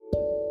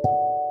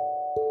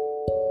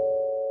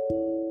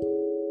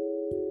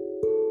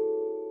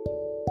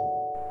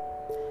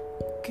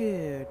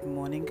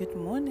Good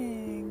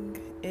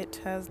morning. It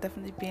has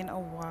definitely been a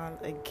while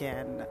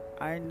again.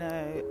 I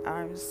know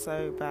I'm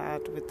so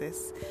bad with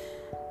this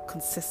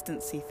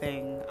consistency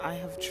thing. I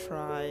have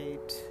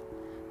tried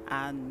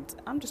and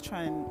I'm just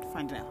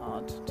finding it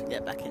hard to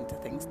get back into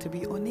things, to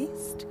be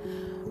honest.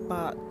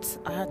 But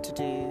I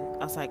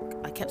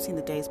kept seeing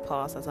the days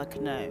pass. I was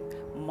like, no,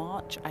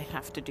 March, I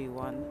have to do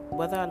one.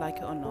 Whether I like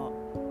it or not,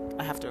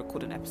 I have to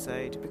record an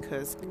episode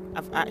because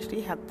I've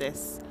actually had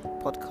this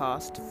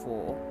podcast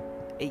for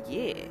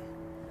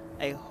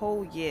a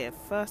whole year.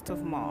 1st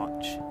of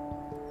March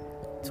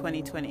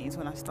 2020 is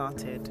when I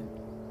started,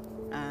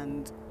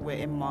 and we're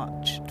in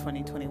March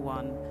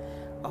 2021.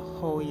 A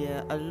whole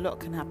year. A lot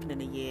can happen in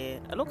a year,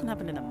 a lot can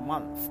happen in a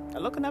month, a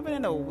lot can happen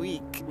in a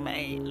week,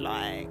 mate.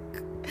 Like,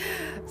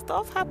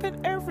 stuff happen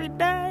every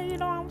day, you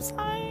know what I'm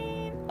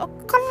saying?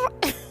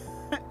 Okay.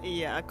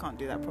 Yeah, I can't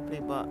do that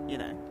properly, but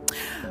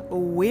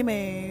we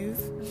move.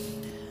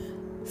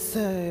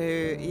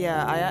 So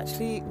yeah,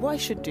 what I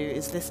should do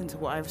is listen to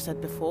what I've said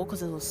before,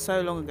 because it was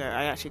so long ago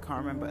I actually can't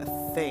remember a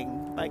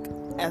thing, like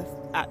an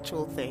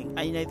actual thing.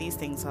 And these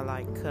things are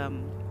like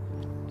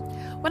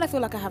when I feel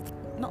like I have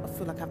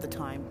the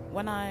time,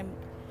 when I'm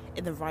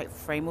in the right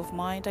frame of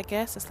mind, I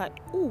guess it's like,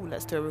 ooh,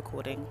 let's do a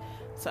recording.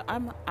 So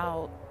I'm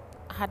out,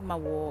 I'm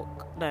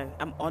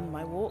on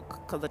my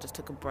walk because I just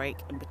took a break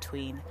in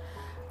between,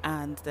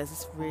 and there's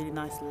this really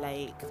nice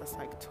lake that's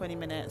like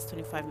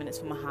 25 minutes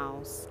from my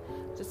house.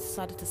 Just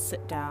decided to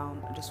sit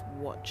down and just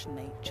watch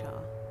nature,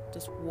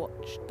 just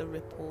watch the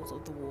ripples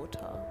of the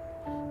water.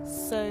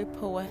 So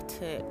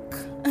poetic.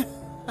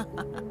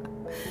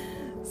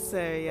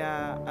 So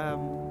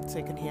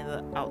you can hear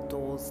the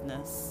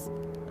outdoorsness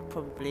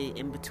probably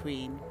in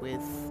between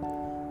with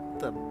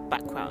the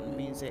background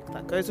music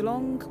that goes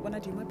along when I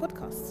do my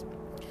podcasts.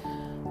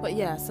 But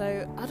yeah,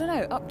 so I don't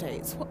know,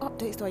 updates. What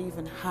updates do I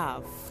even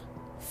have?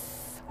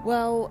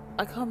 Well,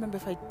 I can't remember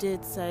if I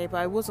did say, but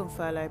I was on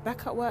furlough,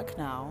 back at work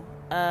now,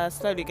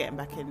 slowly getting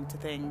back into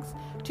things.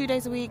 2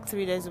 days a week,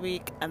 3 days a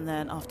week, and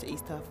then after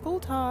Easter, full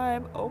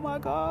time. Oh my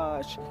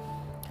gosh.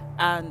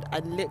 And I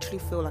literally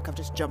feel like I've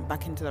just jumped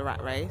back into the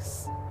rat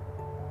race.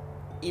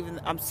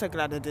 I'm so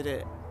glad I did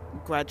it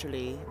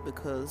gradually,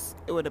 because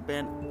it would have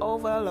been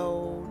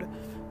overload,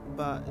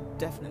 but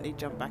definitely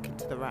jumped back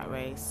into the rat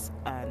race.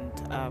 And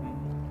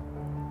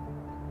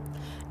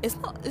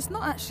it's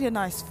not actually a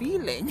nice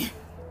feeling.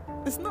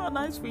 It's not a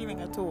nice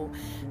feeling at all.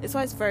 It's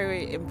why it's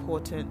very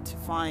important to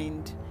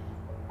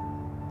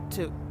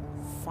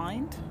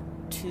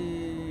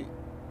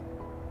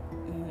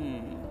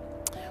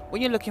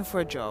when you're looking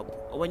for a job,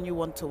 or when you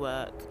want to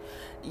work.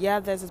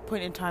 Yeah, there's this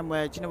point in time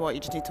where, you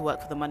just need to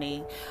work for the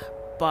money,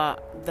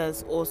 but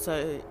there's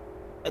also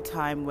a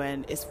time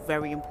when it's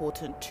very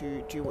important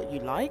to do what you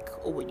like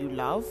or what you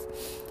love,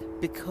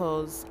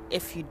 because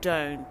if you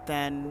don't,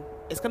 then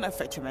it's going to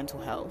affect your mental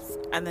health,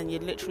 and then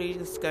you're literally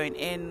just going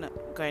in,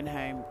 going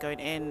home, going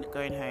in,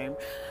 going home,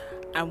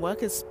 and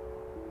work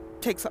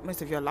takes up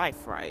most of your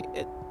life, right?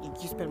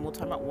 You spend more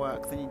time at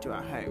work than you do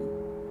at home.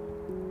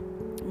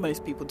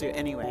 Most people do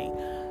anyway.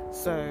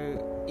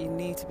 So you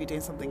need to be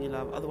doing something you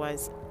love,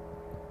 otherwise,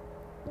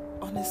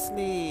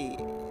 honestly,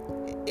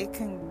 it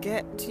can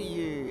get to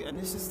you, and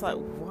it's just like,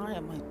 why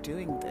am I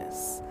doing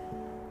this?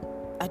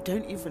 I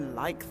don't even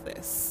like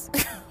this.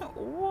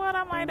 What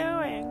am I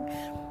doing?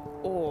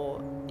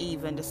 Or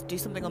even just do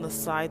something on the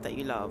side that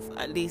you love.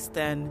 At least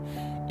then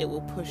it will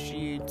push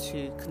you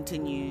to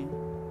continue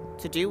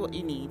to do what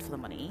you need for the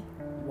money,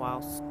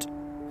 whilst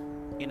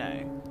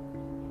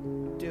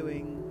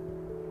doing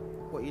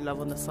what you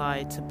love on the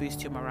side to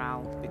boost your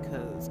morale.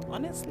 Because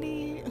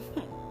honestly,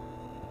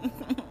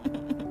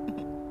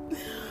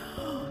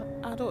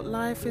 adult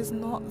life is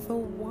not the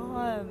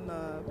one.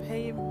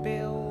 Paying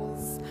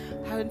bills,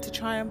 having to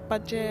try and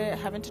budget,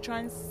 having to try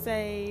and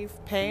save,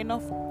 paying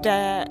off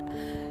debt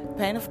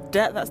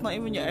that's not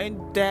even your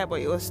own debt,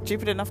 but you're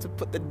stupid enough to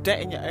put the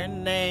debt in your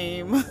own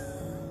name.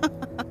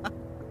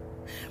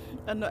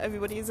 And not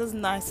everybody is as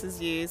nice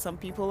as you. Some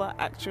people are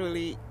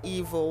actually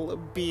evil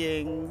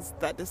beings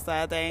that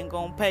decide they ain't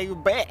gonna pay you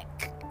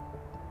back.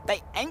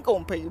 They ain't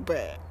gonna pay you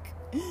back.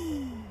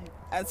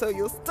 And so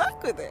you're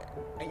stuck with it.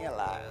 And you're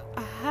like,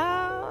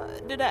 how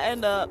did I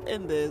end up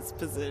in this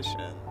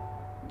position?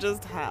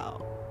 Just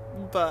how?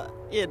 But,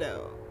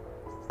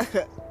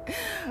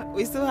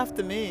 we still have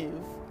to move.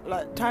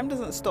 Like, time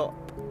doesn't stop.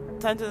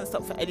 Time doesn't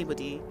stop for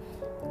anybody.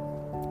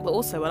 But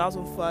also, when I was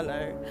on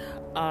furlough,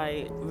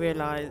 I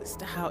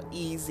realised how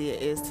easy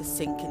it is to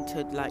sink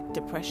into,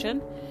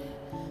 depression.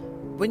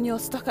 When you're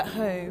stuck at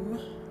home,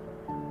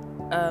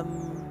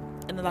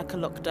 in a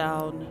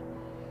lockdown,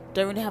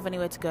 don't really have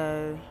anywhere to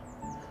go,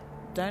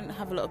 don't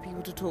have a lot of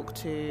people to talk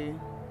to,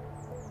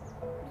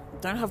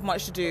 don't have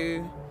much to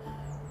do.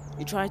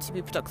 You try to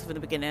be productive in the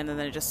beginning, and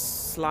then it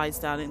just slides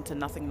down into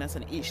nothingness,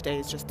 and each day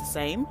is just the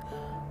same.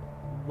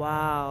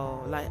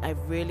 Wow,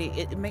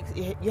 it makes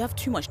you have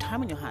too much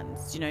time on your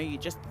hands. You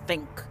just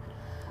think,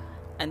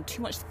 and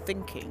too much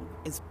thinking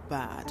is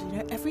bad.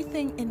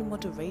 Everything in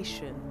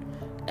moderation.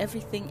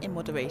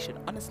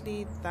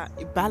 Honestly,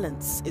 that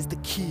balance is the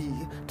key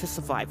to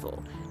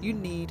survival. You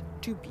need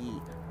to be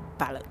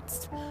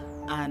balanced.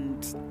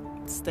 And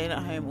staying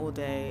at home all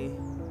day,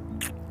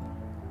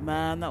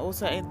 man, that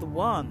also ain't the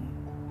one.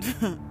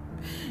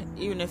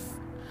 Even if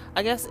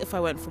I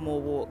went for more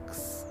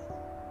walks,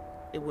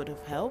 it would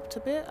have helped a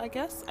bit, I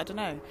guess. I don't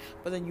know.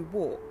 But then you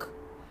walk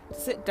to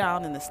sit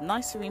down in this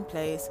nice serene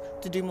place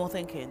to do more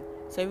thinking.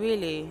 So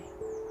really,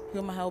 who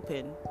am I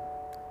helping?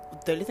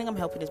 The only thing I'm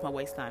helping is my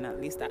waistline.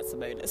 At least that's a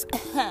bonus.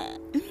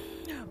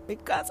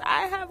 Because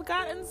I have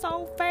gotten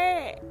so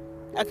fat.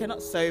 Okay,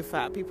 not so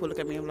fat. People look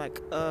at me and I'm like,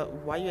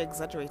 why are you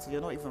exaggerating? You're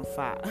not even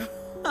fat.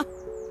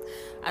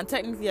 And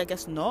technically I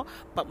guess not,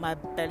 but my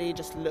belly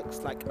just looks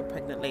like a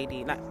pregnant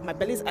lady. Like, my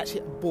belly is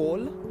actually a ball.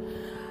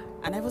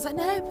 And everyone's like,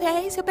 no,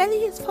 Blaze, your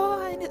belly is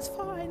fine, it's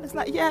fine. It's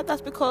like, yeah,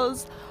 that's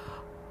because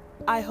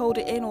I hold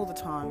it in all the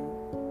time.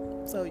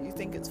 So you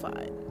think it's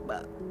fine,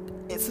 but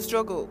it's a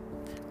struggle.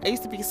 It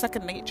used to be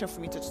second nature for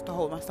me to just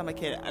hold my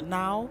stomach in, and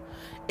now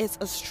it's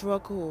a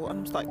struggle.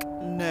 I'm just like,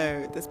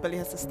 no, this belly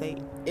has to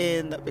stay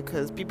in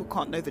because people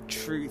can't know the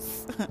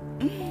truth.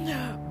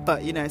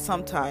 But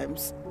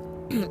sometimes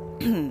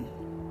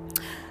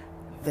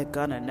they're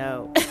gonna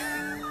know.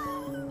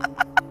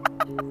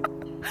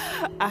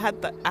 I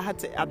had to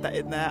add that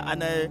in there. I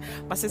know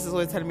my sister's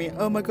always telling me,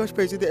 oh my gosh,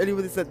 Paige, you're the only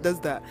one that does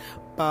that.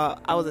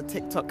 But I was a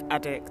TikTok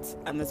addict,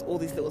 and there's all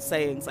these little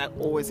sayings I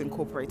always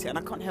incorporate it, and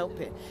I can't help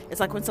it. It's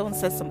like when someone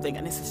says something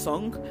and it's a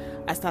song,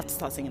 I have to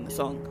start singing the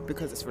song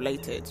because it's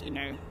related.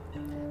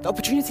 The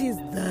opportunity is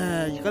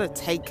there. You gotta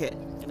take it.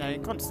 You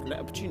can't just let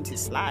opportunity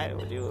slide.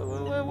 What do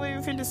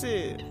you think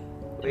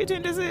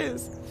this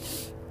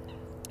is?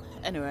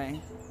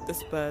 Anyway,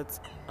 these birds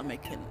are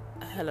making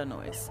a hella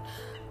noise.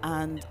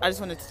 And I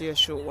just wanted to do a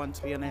short one,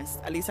 to be honest.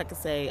 At least I could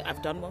say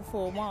I've done one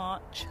for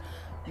March.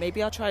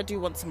 Maybe I'll try to do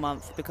once a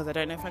month, because I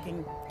don't know if I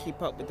can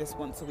keep up with this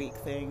once a week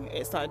thing.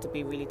 It started to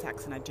be really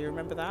taxing. I do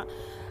remember that.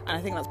 And I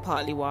think that's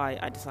partly why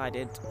I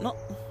decided, I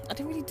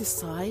didn't really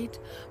decide,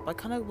 but I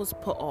kind of was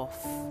put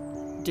off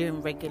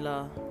doing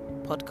regular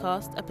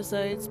podcast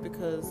episodes,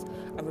 because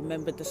I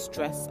remembered the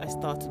stress I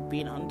started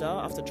being under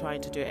after trying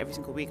to do it every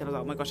single week. And I was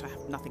like, oh my gosh, I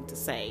have nothing to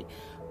say.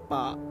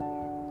 But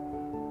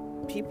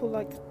people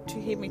like to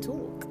hear me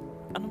talk,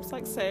 and I'm just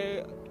like,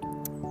 so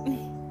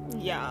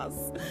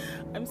yes,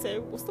 I'm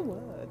so, what's the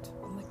word?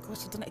 Oh my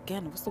gosh, I've done it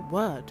again. What's the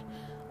word?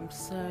 I'm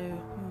so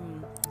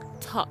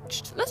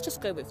touched. Let's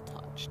just go with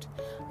touched.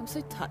 I'm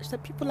so touched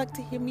that people like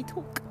to hear me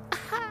talk.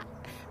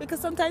 Because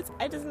sometimes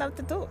I just love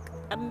to talk,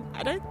 and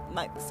I don't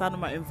like the sound of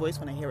my own voice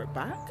when I hear it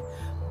back,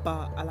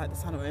 but I like the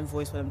sound of my own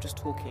voice when I'm just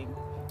talking.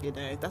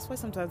 That's why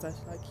sometimes I'm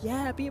like,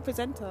 yeah, be a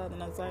presenter,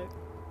 and I was like,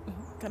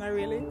 can I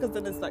really? Because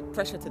then it's like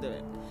pressure to do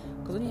it.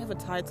 Because when you have a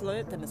title on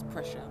it, then it's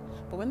pressure.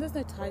 But when there's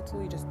no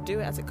title, you just do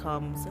it as it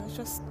comes. And it's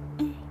just,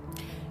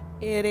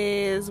 it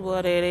is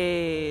what it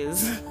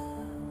is.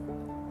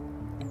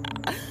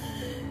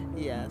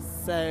 Yes,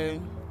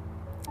 so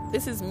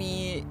this is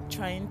me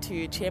trying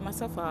to cheer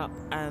myself up,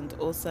 and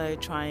also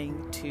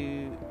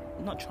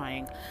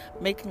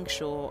making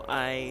sure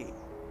I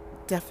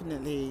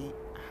definitely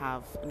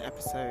have an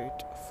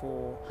episode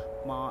for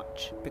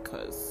March,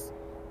 because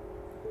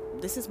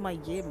this is my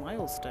year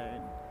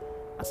milestone.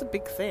 That's a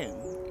big thing.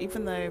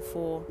 Even though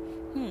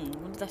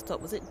when did I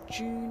start? Was it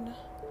June?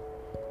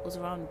 It was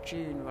around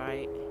June,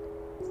 right?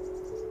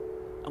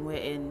 And we're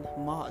in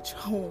March.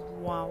 Oh,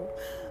 wow.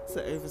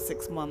 So over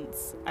 6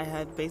 months. I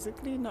had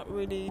basically not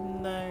really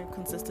no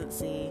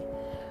consistency.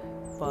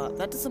 But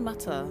that doesn't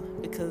matter,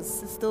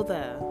 because it's still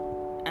there.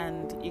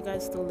 And you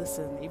guys still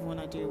listen, even when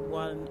I do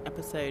one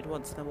episode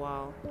once in a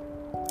while.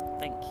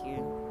 Thank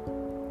you.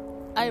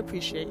 I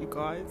appreciate you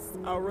guys.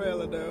 I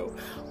really do.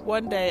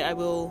 One day I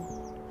will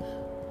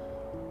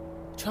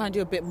try and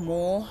do a bit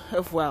more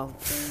of,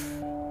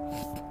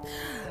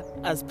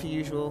 as per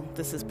usual,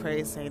 this is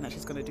Praise saying that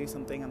she's going to do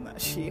something and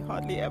that she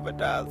hardly ever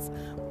does.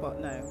 But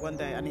no, one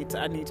day I need to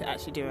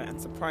actually do it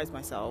and surprise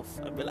myself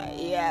and be like,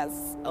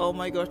 yes, oh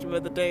my gosh,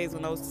 remember the days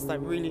when I was just like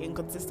really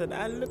inconsistent,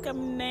 and look at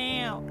me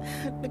now.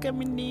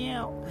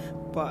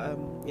 But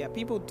yeah,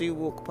 people do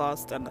walk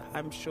past, and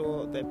I'm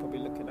sure they're probably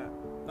looking at,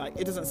 like,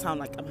 it doesn't sound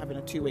like I'm having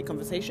a two-way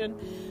conversation,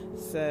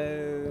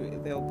 so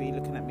they'll be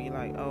looking at me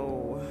like,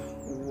 oh,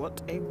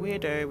 what a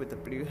weirdo with the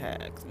blue hair,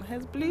 because my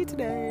hair's blue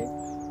today,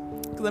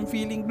 because I'm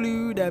feeling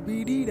blue,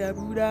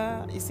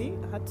 da-boo-dee-da-boo-da. You see,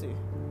 I had to.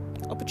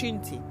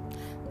 Opportunity.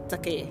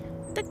 Take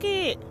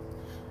it.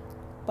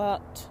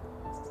 But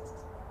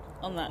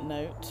on that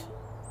note,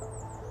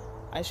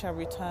 I shall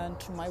return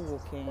to my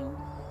walking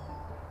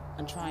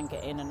and try and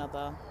get in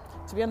another,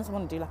 to be honest, I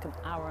want to do like an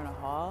hour and a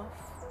half.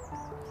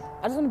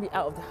 I just want to be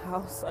out of the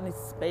house. I need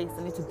space.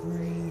 I need to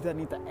breathe. I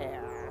need the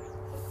air.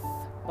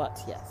 But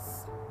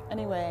yes.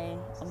 Anyway,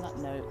 on that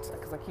note,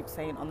 because I keep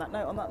saying on that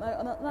note,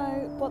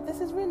 but this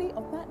is really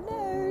on that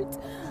note,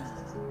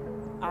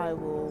 I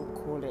will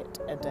call it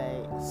a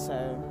day.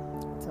 So,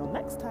 till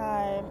next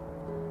time,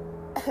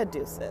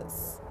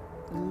 deuces.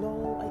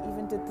 Lol, I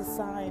even did the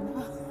sign.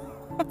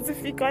 As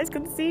if you guys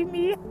can see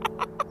me.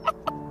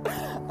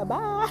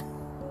 Bye.